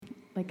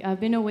like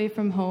I've been away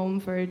from home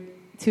for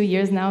 2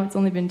 years now. It's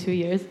only been 2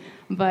 years,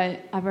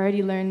 but I've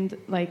already learned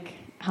like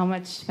how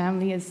much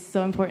family is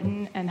so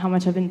important and how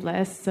much I've been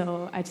blessed.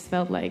 So I just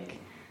felt like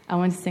I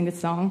wanted to sing a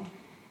song,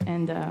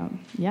 and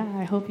yeah,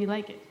 I hope you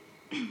like it.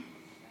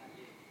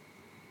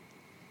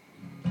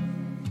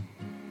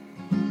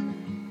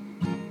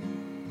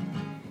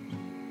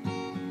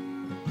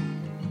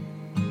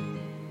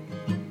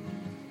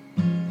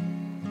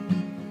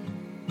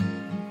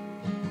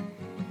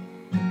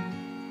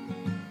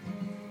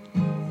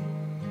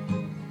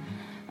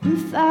 I'm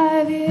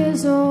 5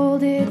 years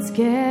old, it's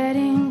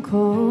getting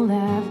cold.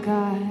 I've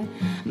got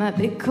my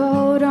big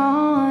coat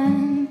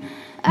on.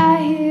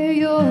 I hear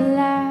your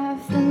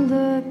laugh and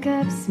look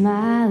up,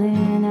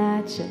 smiling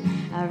at you.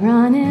 I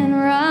run and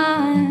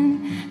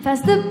run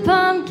past the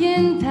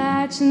pumpkin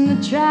patch and the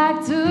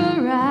tractor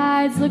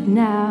rides. Look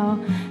now,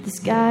 the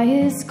sky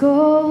is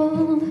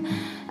gold.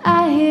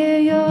 I hear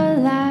your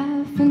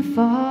laugh and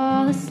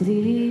fall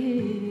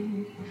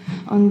asleep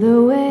on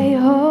the way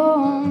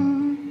home.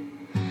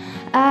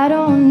 I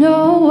don't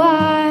know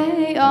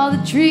why all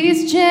the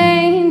trees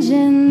change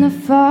in the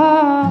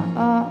fall.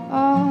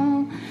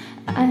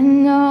 I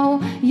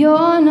know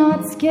you're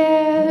not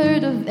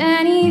scared of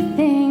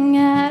anything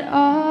at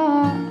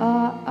all.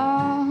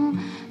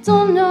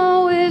 Don't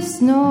know if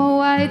Snow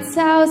White's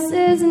house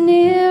is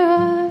near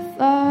or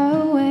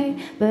far away,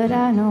 but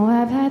I know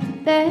I've had the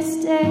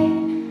best day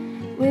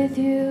with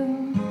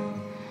you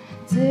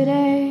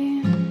today.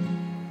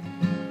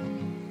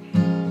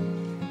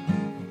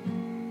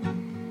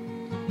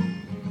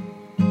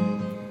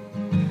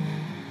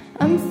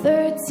 I'm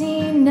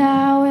 13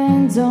 now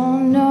and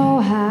don't know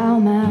how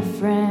my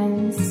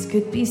friends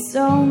could be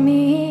so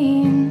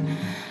mean.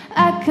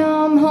 I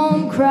come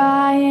home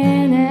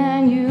crying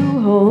and you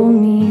hold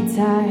me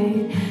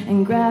tight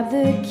and grab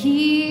the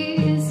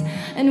keys,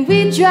 and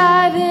we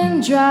drive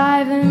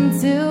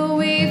until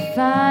we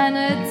find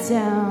a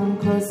town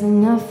close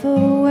enough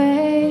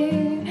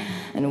away.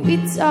 And we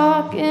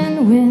talk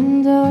and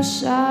window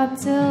shop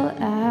till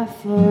I've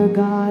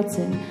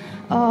forgotten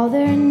all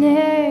their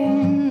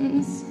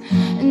names.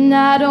 And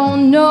I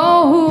don't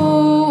know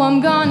who I'm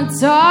gonna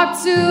talk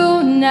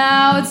to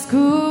now. It's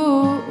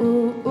cool.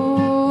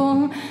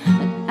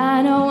 And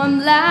I know I'm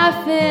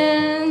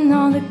laughing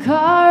on the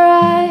car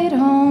ride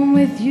home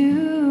with you.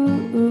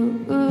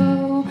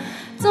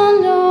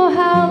 Don't know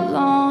how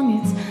long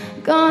it's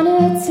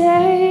gonna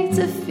take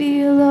to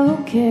feel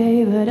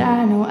okay, but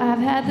I know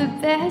I've had the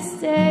best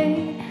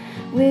day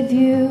with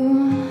you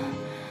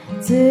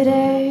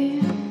today.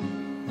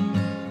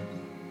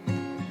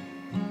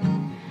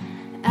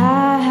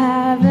 I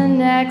have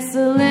an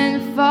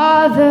excellent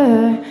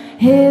father.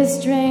 His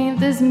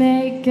strength is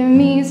making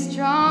me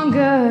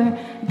stronger.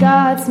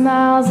 God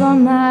smiles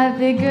on my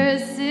bigger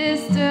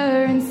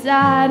sister.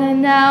 Inside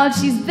and out,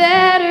 she's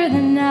better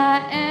than I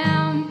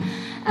am.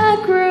 I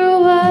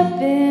grew up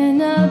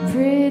in a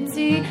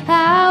pretty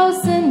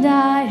house and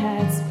I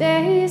had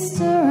space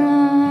to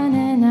run,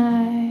 and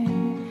I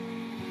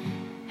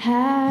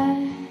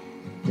had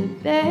the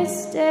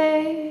best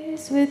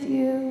days with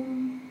you.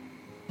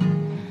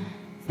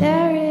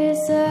 There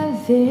is a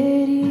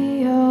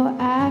video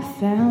I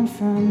found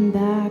from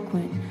back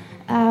when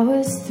I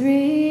was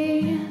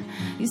 3.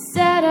 You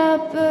set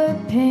up a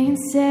paint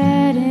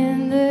set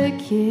in the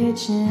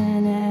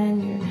kitchen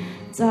and you're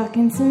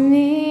talking to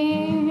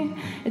me.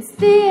 It's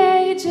the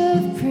age of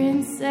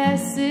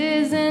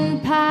princesses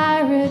and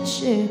pirate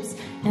ships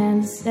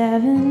and the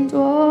 7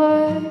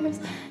 dwarves.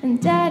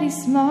 And Daddy's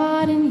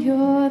smart and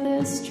you're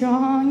the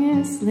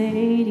strongest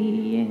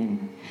lady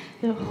in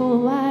the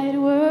whole wide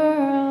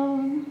world.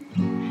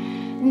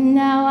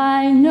 Now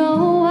I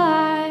know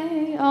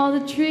why all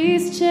the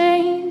trees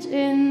change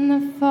in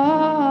the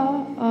fall.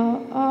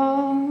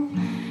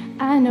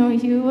 I know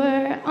you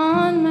were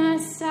on my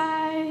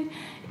side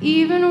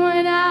even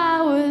when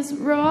I was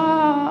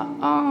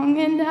wrong,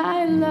 and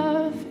I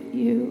love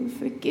you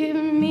for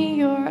giving me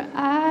your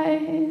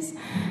eyes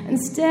and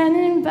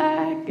standing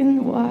back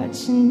and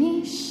watching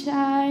me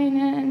shine.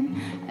 And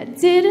I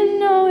didn't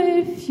know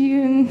if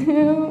you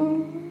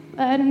knew,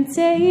 but I'm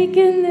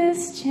taking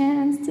this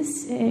chance to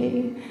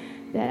say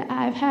that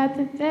I've had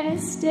the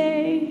best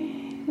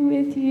day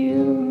with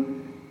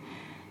you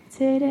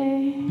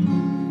today.